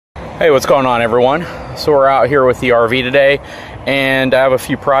Hey, what's going on, everyone? So we're out here with the RV today, and I have a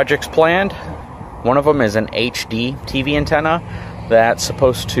few projects planned. One of them is an HD TV antenna that's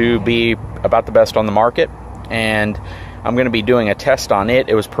supposed to be about the best on the market, and I'm going to be doing a test on it.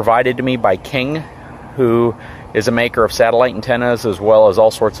 It was provided to me by King, who is a maker of satellite antennas as well as all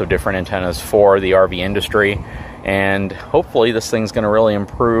sorts of different antennas for the RV industry, and hopefully this thing's going to really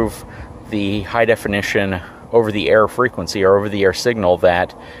improve the high definition over-the-air frequency or over-the-air signal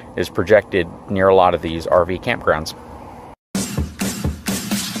that is projected near a lot of these RV campgrounds.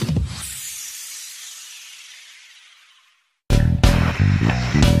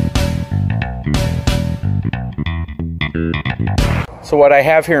 So what I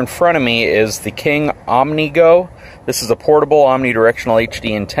have here in front of me is the King OmniGo. This is a portable omnidirectional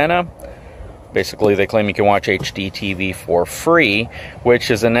HD antenna. Basically, they claim you can watch HD TV for free,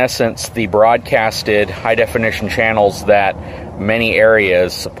 which is in essence the broadcasted high-definition channels that many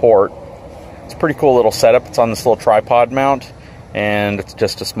areas support. It's a pretty cool little setup. It's on this little tripod mount, and it's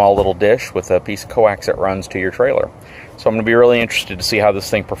just a small little dish with a piece of coax that runs to your trailer. So I'm going to be really interested to see how this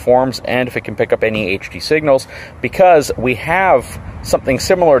thing performs and if it can pick up any HD signals, because we have something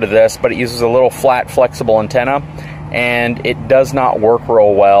similar to this, but it uses a little flat, flexible antenna, and it does not work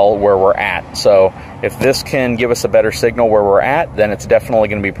real well where we're at. So if this can give us a better signal where we're at, then it's definitely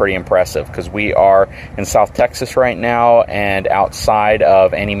going to be pretty impressive, because we are in South Texas right now and outside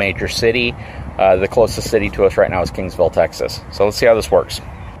of any major city. The closest city to us right now is Kingsville, Texas. So let's see how this works.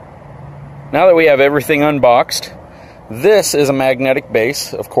 Now that we have everything unboxed, this is a magnetic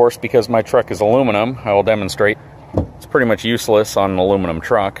base, of course, because my truck is aluminum. I will demonstrate. It's pretty much useless on an aluminum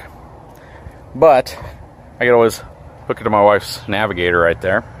truck, but I can always hook it to my wife's Navigator right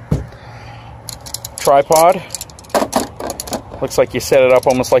there. Tripod. Looks like you set it up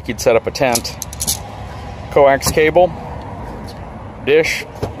almost like you'd set up a tent. Coax cable. Dish.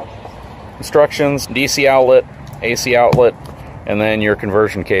 Instructions. DC outlet. AC outlet. And then your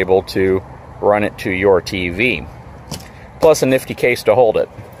conversion cable to run it to your TV. Plus a nifty case to hold it.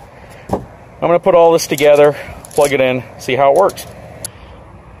 I'm going to put all this together, plug it in, see how it works.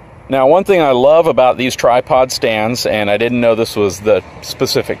 Now, one thing I love about these tripod stands, and I didn't know this was the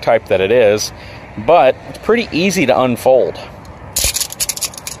specific type that it is, but it's pretty easy to unfold.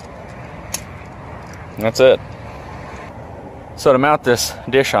 That's it. So to mount this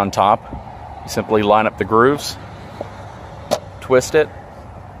dish on top, you simply line up the grooves, twist it,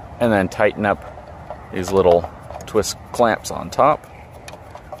 and then tighten up these little twist clamps on top,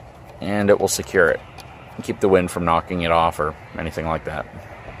 and it will secure it and keep the wind from knocking it off or anything like that.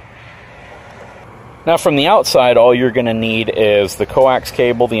 Now from the outside, all you're going to need is the coax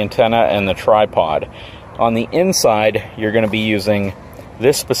cable, the antenna, and the tripod. On the inside, you're going to be using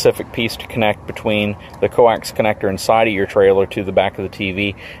this specific piece to connect between the coax connector inside of your trailer to the back of the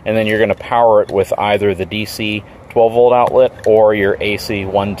TV, and then you're going to power it with either the DC 12-volt outlet or your AC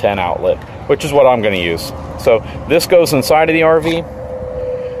 110 outlet, which is what I'm going to use. So this goes inside of the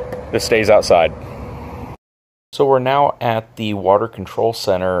RV, this stays outside. So we're now at the water control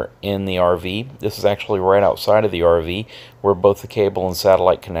center in the RV. This is actually right outside of the RV, where both the cable and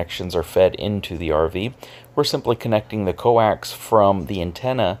satellite connections are fed into the RV. We're simply connecting the coax from the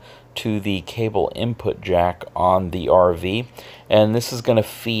antenna to the cable input jack on the RV, and this is going to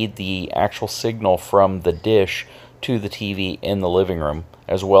feed the actual signal from the dish to the TV in the living room,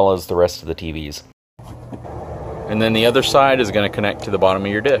 as well as the rest of the TVs. And then the other side is going to connect to the bottom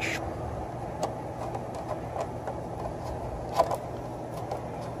of your dish.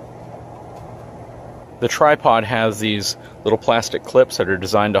 The tripod has these little plastic clips that are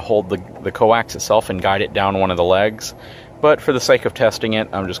designed to hold the coax itself and guide it down one of the legs. But for the sake of testing it,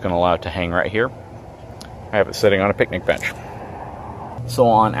 I'm just going to allow it to hang right here. I have it sitting on a picnic bench. So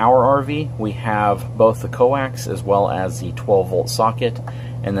on our RV, we have both the coax as well as the 12-volt socket,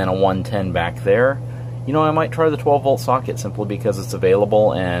 and then a 110 back there. You know, I might try the 12-volt socket simply because it's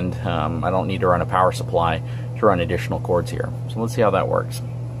available, and I don't need to run a power supply to run additional cords here. So let's see how that works.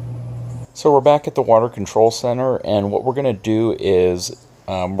 So we're back at the water control center, and what we're going to do is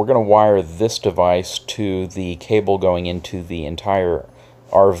we're going to wire this device to the cable going into the entire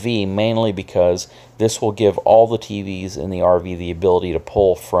RV, mainly because this will give all the TVs in the RV the ability to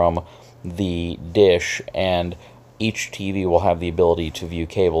pull from the dish, and each TV will have the ability to view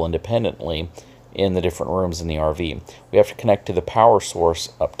cable independently in the different rooms in the RV. We have to connect to the power source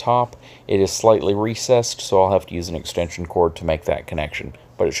up top. It is slightly recessed, so I'll have to use an extension cord to make that connection,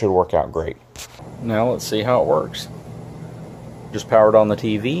 but it should work out great. Now let's see how it works. Just powered on the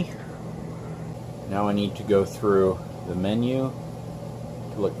TV. Now I need to go through the menu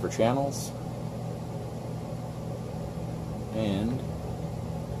to look for channels, and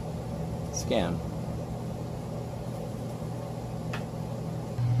scan.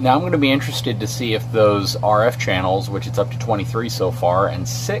 Now I'm going to be interested to see if those RF channels, which it's up to 23 so far, and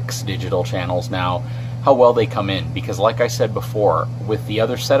 6 digital channels now, how well they come in. Because like I said before, with the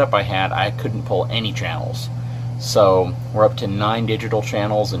other setup I had, I couldn't pull any channels. So we're up to 9 digital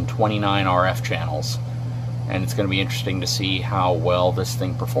channels and 29 RF channels. And it's going to be interesting to see how well this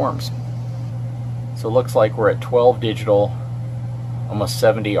thing performs. So it looks like we're at 12 digital, almost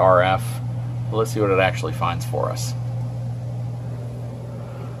 70 RF. Well, let's see what it actually finds for us.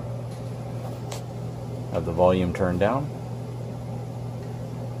 Have the volume turned down.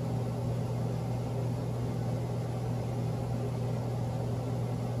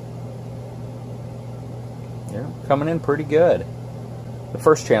 Yeah, coming in pretty good. The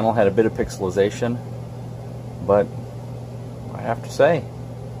first channel had a bit of pixelization, but I have to say,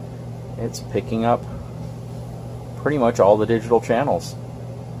 it's picking up pretty much all the digital channels.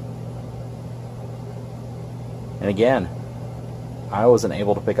 And again, I wasn't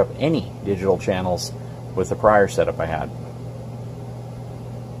able to pick up any digital channels with the prior setup I had.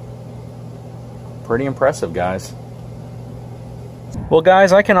 Pretty impressive, guys. Well,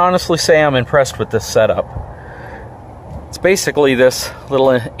 guys, I can honestly say I'm impressed with this setup. It's basically this little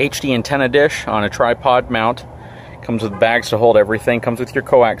HD antenna dish on a tripod mount. Comes with bags to hold everything. Comes with your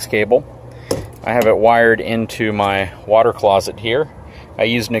coax cable. I have it wired into my water closet here. I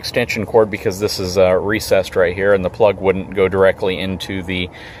used an extension cord because this is recessed right here and the plug wouldn't go directly into the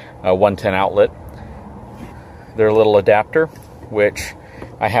 110 outlet. Their little adapter, which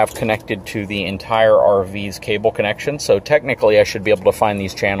I have connected to the entire RV's cable connection. So technically I should be able to find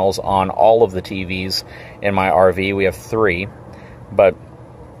these channels on all of the TVs in my RV. We have 3, but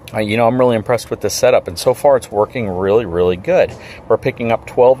you know, I'm really impressed with this setup, and so far it's working really, really good. We're picking up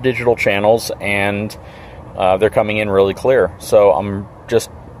 12 digital channels, and they're coming in really clear. So I'm just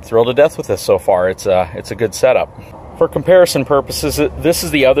thrilled to death with this so far. It's a good setup. For comparison purposes, this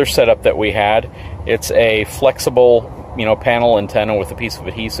is the other setup that we had. It's a flexible, you know, panel antenna with a piece of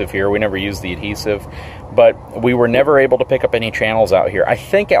adhesive here. We never used the adhesive, but we were never able to pick up any channels out here. I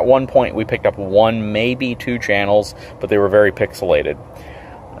think at one point we picked up 1, maybe 2 channels, but they were very pixelated.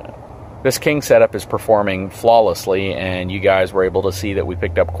 This King setup is performing flawlessly, and you guys were able to see that we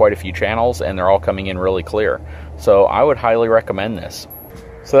picked up quite a few channels, and they're all coming in really clear. So I would highly recommend this.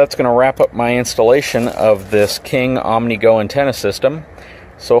 So that's going to wrap up my installation of this King OmniGo antenna system.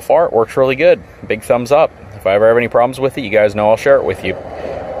 So far, it works really good. Big thumbs up. If I ever have any problems with it, you guys know I'll share it with you.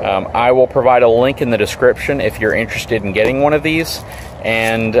 I will provide a link in the description if you're interested in getting one of these,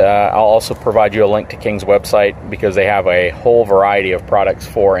 and I'll also provide you a link to King's website because they have a whole variety of products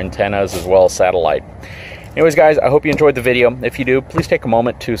for antennas as well as satellite. Anyways, guys, I hope you enjoyed the video. If you do, please take a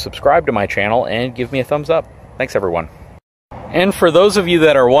moment to subscribe to my channel and give me a thumbs up. Thanks, everyone. And for those of you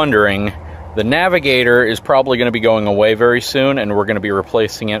that are wondering, the Navigator is probably going to be going away very soon, and we're going to be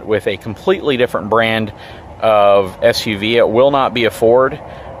replacing it with a completely different brand of SUV. It will not be a Ford,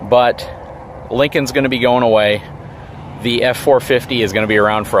 but Lincoln's going to be going away. The F450 is going to be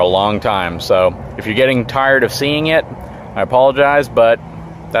around for a long time. So if you're getting tired of seeing it, I apologize, but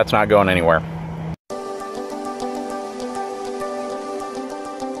that's not going anywhere.